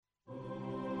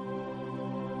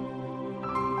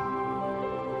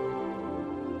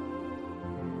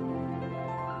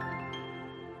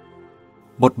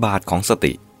บทบาทของส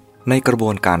ติในกระบว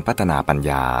นการพัฒนาปัญ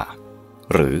ญา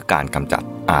หรือการกำจัด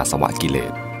อาสวะกิเล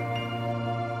ส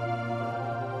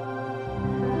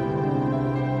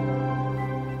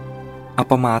อั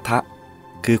ปมาทะ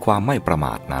คือความไม่ประม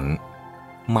าทนั้น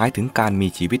หมายถึงการมี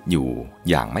ชีวิตอยู่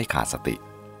อย่างไม่ขาดสติ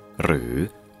หรือ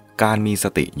การมีส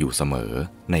ติอยู่เสมอ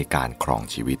ในการครอง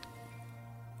ชีวิต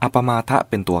อัปมาทะ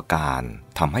เป็นตัวการ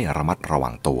ทำให้ระมัดระวั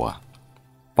งตัว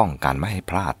ป้องกันไม่ให้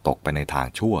พลาดตกไปในทาง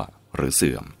ชั่วหรือเ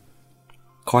สื่อม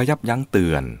คอยยับยั้งเตื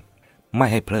อนไม่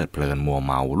ให้เพลิดเพลินมัว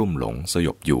เมาลุ่มหลงสย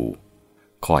บอยู่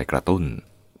คอยกระตุ้น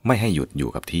ไม่ให้หยุดอยู่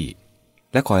กับที่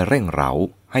และคอยเร่งเร้า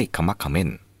ให้ขมักเขม้น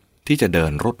ที่จะเดิ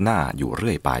นรุดหน้าอยู่เ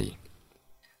รื่อยไป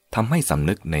ทำให้สำ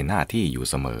นึกในหน้าที่อยู่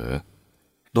เสมอ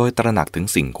โดยตระหนักถึง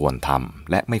สิ่งควรท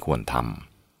ำและไม่ควร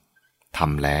ท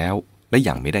ำแล้วและ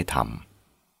ยังไม่ได้ท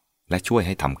ำและช่วยใ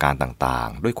ห้ทำการต่าง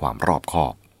ๆด้วยความรอบคอ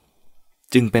บ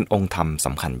จึงเป็นองค์ธรรมส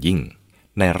ำคัญยิ่ง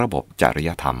ในระบบจริย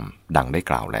ธรรมดังได้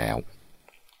กล่าวแล้ว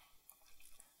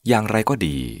อย่างไรก็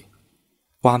ดี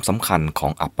ความสำคัญขอ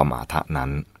งอัปปมาทะนั้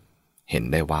นเห็น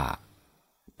ได้ว่า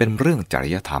เป็นเรื่องจริ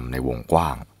ยธรรมในวงกว้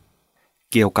าง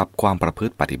เกี่ยวกับความประพฤ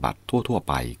ติปฏิบัติทั่วๆ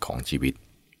ไปของชีวิต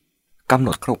กำหน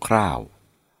ดคร่าว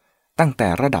ๆตั้งแต่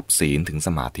ระดับศีลถึงส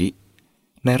มาธิ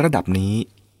ในระดับนี้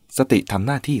สติทำห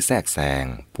น้าที่แทรกแซง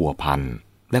พัวพัน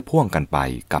และพ่วงกันไป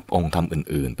กับองค์ธรรม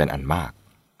อื่นๆเป็นอันมาก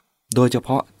โดยเฉพ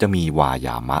าะจะมีวาย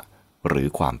ามะหรือ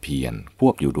ความเพียรพว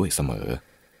บอยู่ด้วยเสมอ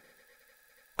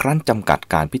ครั้นจำกัด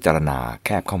การพิจารณาแค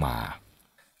บเข้ามา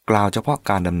กล่าวเฉพาะ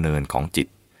การดำเนินของจิต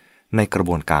ในกระบ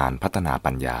วนการพัฒนา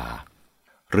ปัญญา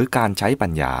หรือการใช้ปั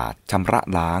ญญาชำระ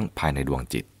ล้างภายในดวง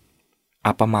จิต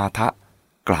อัปปมาทะ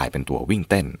กลายเป็นตัววิ่ง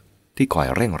เต้นที่คอย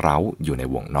เร่งเร้าอยู่ใน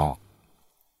วงนอก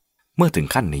เมื่อถึง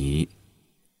ขั้นนี้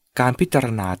การพิจาร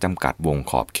ณาจำกัดวง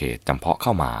ขอบเขตจำเพาะเ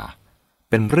ข้ามา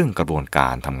เป็นเรื่องกระบวนกา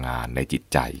รทำงานในจิต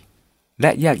ใจแล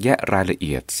ะแยกแยะรายละเ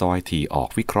อียดซอยทีออก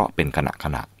วิเคราะห์เป็นข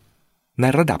ณะใน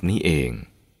ระดับนี้เอง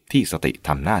ที่สติท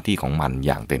ำหน้าที่ของมันอ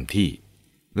ย่างเต็มที่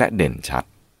และเด่นชัด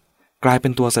กลายเป็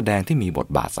นตัวแสดงที่มีบท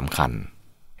บาทสำคัญ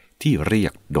ที่เรีย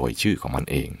กโดยชื่อของมัน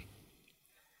เอง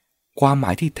ความหม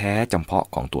ายที่แท้จำเพาะ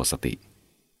ของตัวสติ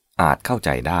อาจเข้าใจ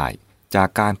ได้จาก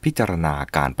การพิจารณา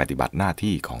การปฏิบัติหน้า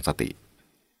ที่ของสติ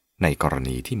ในกร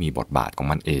ณีที่มีบทบาทของ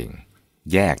มันเอง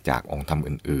แยกจากองค์ธรรม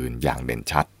อื่นๆอย่างเด่น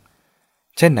ชัด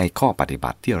เช่นในข้อปฏิบั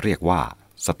ติที่เรียกว่า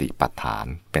สติปัฏฐาน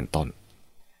เป็นต้น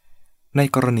ใน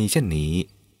กรณีเช่นนี้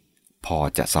พอ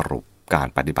จะสรุปการ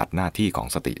ปฏิบัติหน้าที่ของ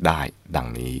สติได้ดัง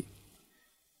นี้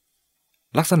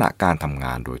ลักษณะการทำง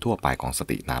านโดยทั่วไปของส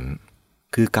ตินั้น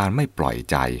คือการไม่ปล่อย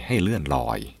ใจให้เลื่อนล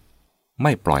อยไ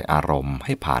ม่ปล่อยอารมณ์ใ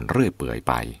ห้ผ่านเรื่อยเปื่อย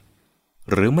ไป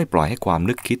หรือไม่ปล่อยให้ความ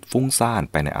นึกคิดฟุ้งซ่าน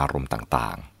ไปในอารมณ์ต่า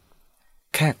ง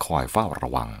ๆแค่คอยเฝ้าร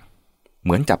ะวังเห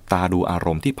มือนจับตาดูอาร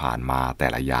มณ์ที่ผ่านมาแต่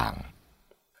ละอย่าง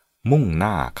มุ่งห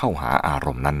น้าเข้าหาอาร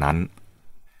มณ์นั้น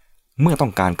ๆเมื่อต้อ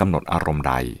งการกำหนดอารมณ์ใ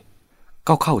ด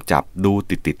ก็เข้าจับดู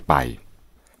ติดๆไป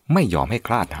ไม่ยอมให้ค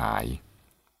ลาดหาย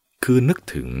คือนึก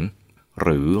ถึงห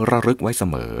รือระลึกไว้เส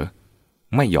มอ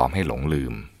ไม่ยอมให้หลงลื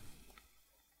ม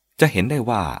จะเห็นได้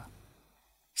ว่า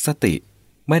สติ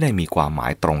ไม่ได้มีความหมา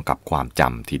ยตรงกับความจ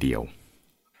ำทีเดียว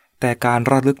แต่การ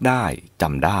ระลึกได้จ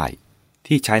ำได้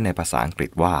ที่ใช้ในภาษาอังกฤ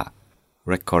ษว่า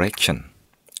recollection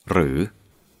หรือ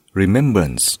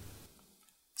remembrance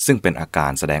ซึ่งเป็นอากา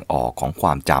รแสดงออกของคว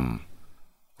ามจ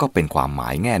ำก็เป็นความหมา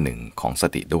ยแง่หนึ่งของส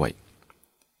ติด้วย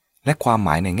และความหม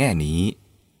ายในแง่นี้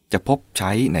จะพบใ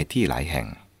ช้ในที่หลายแห่ง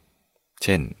เ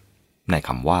ช่นในค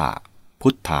ำว่าพุ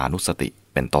ทธานุสติ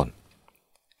เป็นต้น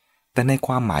แต่ในค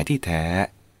วามหมายที่แท้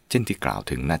เช่นที่กล่าว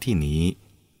ถึงณที่นี้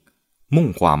มุ่ง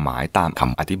ความหมายตามค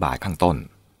ำอธิบายข้างต้น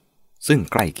ซึ่ง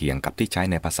ใกล้เคียงกับที่ใช้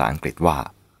ในภาษาอังกฤษว่า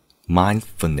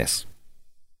mindfulness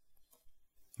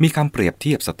มีคำเปรียบเ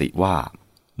ทียบสติว่า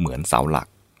เหมือนเสาหลัก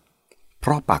เพร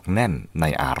าะปักแน่นใน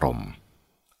อารมณ์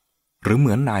หรือเห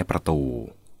มือนนายประตู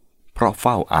เพราะเ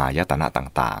ฝ้าอายตนะ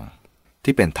ต่างๆ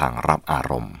ที่เป็นทางรับอา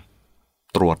รมณ์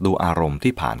ตรวจดูอารมณ์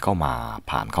ที่ผ่านเข้า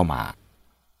มา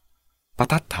ประ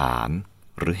ทัดฐาน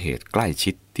หรือเหตุใกล้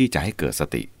ชิดที่จะให้เกิดส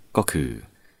ติก็คือ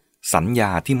สัญญ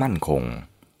าที่มั่นคง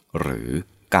หรือ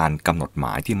การกำหนดหม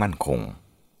ายที่มั่นคง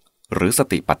หรือส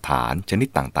ติปัฏฐานชนิด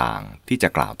ต่างๆที่จะ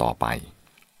กล่าวต่อไป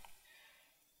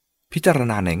พิจาร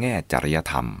ณาในแง่จริย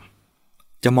ธรรม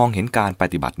จะมองเห็นการป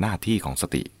ฏิบัติหน้าที่ของส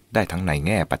ติได้ทั้งในแ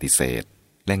ง่ปฏิเสธ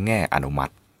และแง่อนุมั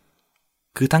ติ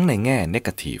คือทั้งในแง่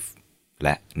negative แล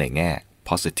ะในแง่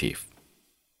positive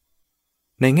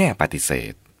ในแง่ปฏิเส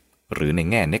ธหรือใน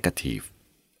แง่ negative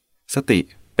สติ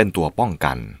เป็นตัวป้อง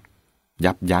กัน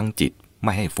ยับยั้งจิตไ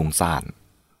ม่ให้ฟุ้งซ่าน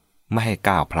ไม่ให้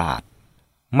ก้าวพลาด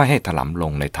ไม่ให้ถลำล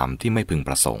งในธรรมที่ไม่พึงป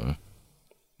ระสงค์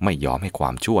ไม่ยอมให้ควา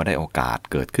มชั่วได้โอกาส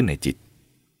เกิดขึ้นในจิต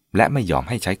และไม่ยอม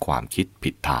ให้ใช้ความคิด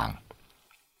ผิดทาง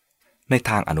ใน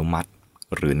ทางอนุมัติ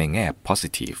หรือในแง่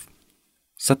positive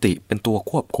สติเป็นตัว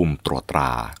ควบคุมตรวจตร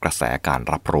ากระแสการ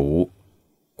รับรู้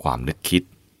ความนึกคิด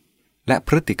และพ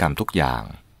ฤติกรรมทุกอย่าง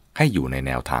ให้อยู่ในแ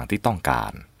นวทางที่ต้องกา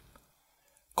ร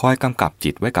คอยกำกับ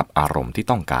จิตไว้กับอารมณ์ที่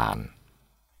ต้องการ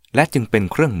และจึงเป็น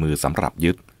เครื่องมือสำหรับ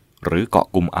ยึดหรือเกาะ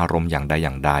กุมอารมณ์อย่างใดอ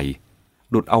ย่างใด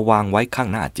ดุจเอาวางไว้ข้าง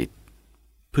หน้าจิต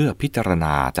เพื่อพิจารณ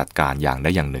าจัดการอย่างใด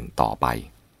อย่างหนึ่งต่อไป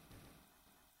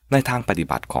ในทางปฏิ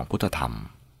บัติของพุทธธรรม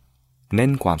เน้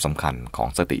นความสำคัญของ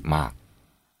สติมาก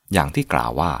อย่างที่กล่า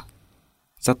วว่า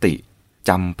สติจ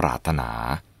ำปรารถนา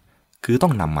คือต้อ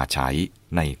งนำมาใช้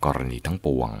ในกรณีทั้งป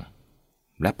วง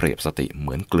และเปรียบสติเห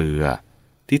มือนเกลือ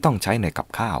ที่ต้องใช้ในกับ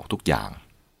ข้าวทุกอย่าง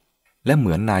และเห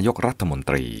มือนนายกรัฐมนต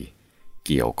รีเ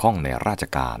กี่ยวข้องในราช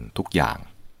การทุกอย่าง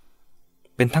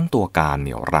เป็นทั้งตัวการเห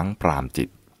นี่ยวรั้งปรามจิต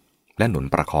และหนุน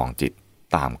ประคองจิต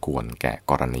ตามควรแก่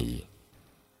กรณี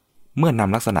เมื่อน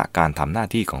ำลักษณะการทำหน้า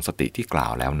ที่ของสติที่กล่า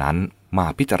วแล้วนั้นมา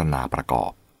พิจารณาประกอ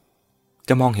บจ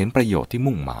ะมองเห็นประโยชน์ที่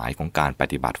มุ่งหมายของการป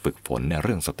ฏิบัติฝึกฝนในเ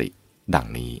รื่องสติดัง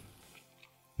นี้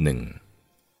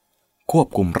 1. ควบ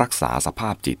คุมรักษาสภ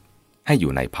าพจิตให้อ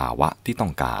ยู่ในภาวะที่ต้อ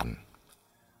งการ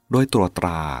โดยตรวจตร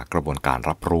ากระบวนการ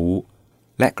รับรู้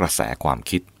และกระแสความ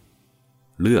คิด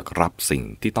เลือกรับสิ่ง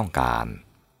ที่ต้องการ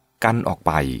กันออกไ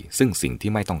ปซึ่งสิ่ง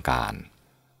ที่ไม่ต้องการ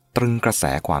ตรึงกระแส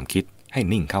ความคิดให้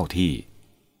นิ่งเข้าที่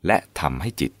และทำให้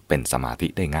จิตเป็นสมาธิ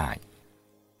ได้ง่าย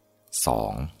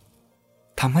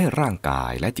 2. ทำให้ร่างกา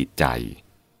ยและจิตใจ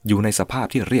อยู่ในสภาพ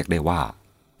ที่เรียกได้ว่า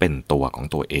เป็นตัวของ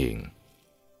ตัวเอง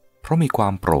เพราะมีควา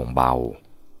มโปร่งเบา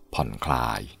ผ่อนคล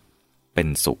ายเป็น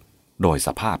สุขโดยส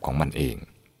ภาพของมันเอง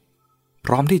พ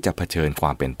ร้อมที่จะเผชิญคว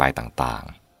ามเป็นไปต่าง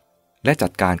ๆและจั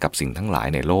ดการกับสิ่งทั้งหลาย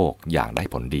ในโลกอย่างได้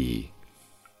ผลดี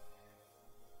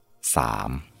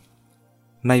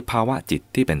 3. ในภาวะจิต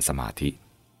ที่เป็นสมาธิ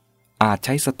อาจใ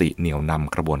ช้สติเหนี่ยวน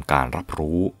ำกระบวนการรับ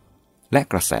รู้และ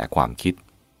กระแสความคิด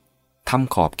ท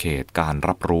ำขอบเขตการ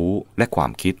รับรู้และควา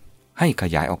มคิดให้ข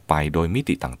ยายออกไปโดยมิ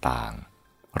ติต่าง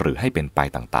ๆหรือให้เป็นไป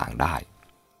ต่างๆได้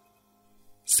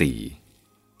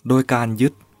 4. โดยการยึ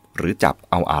ดหรือจับ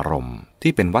เอาอารมณ์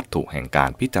ที่เป็นวัตถุแห่งกา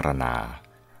รพิจารณา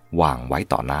วางไว้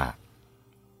ต่อหน้า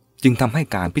จึงทำให้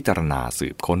การพิจารณาสื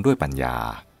บค้นด้วยปัญญา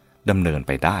ดำเนินไ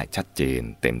ปได้ชัดเจน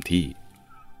เต็มที่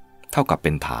เท่ากับเ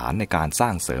ป็นฐานในการสร้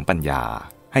างเสริมปัญญา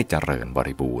ให้เจริญบ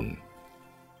ริบูรณ์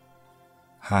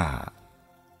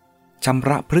 5. ชำ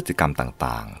ระพฤติกรรม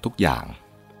ต่างๆทุกอย่าง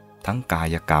ทั้งกา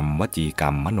ยกรรมวจีกร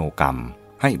รมมโนกรรม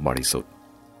ให้บริสุทธิ์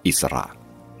อิสระ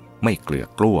ไม่เกลือ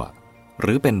กลั้วห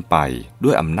รือเป็นไปด้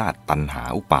วยอำนาจตัณหา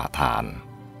อุปาทาน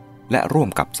และร่วม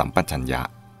กับสัมปชัญญะ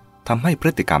ทำให้พ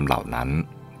ฤติกรรมเหล่านั้น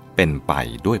เป็นไป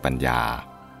ด้วยปัญญา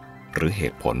หรือเห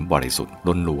ตุผลบริสุทธิ์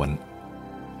ล้วน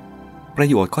ๆประ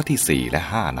โยชน์ข้อที่ 4 และ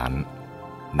 5 นั้น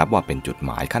นับว่าเป็นจุดห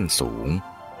มายขั้นสูง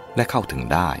และเข้าถึง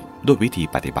ได้ด้วยวิธี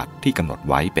ปฏิบัติที่กำหนด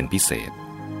ไว้เป็นพิเศษ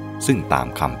ซึ่งตาม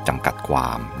คำจำกัดควา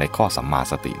มในข้อสัมมา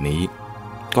สตินี้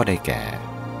ก็ได้แก่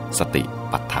สติ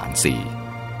ปัฏฐาน 4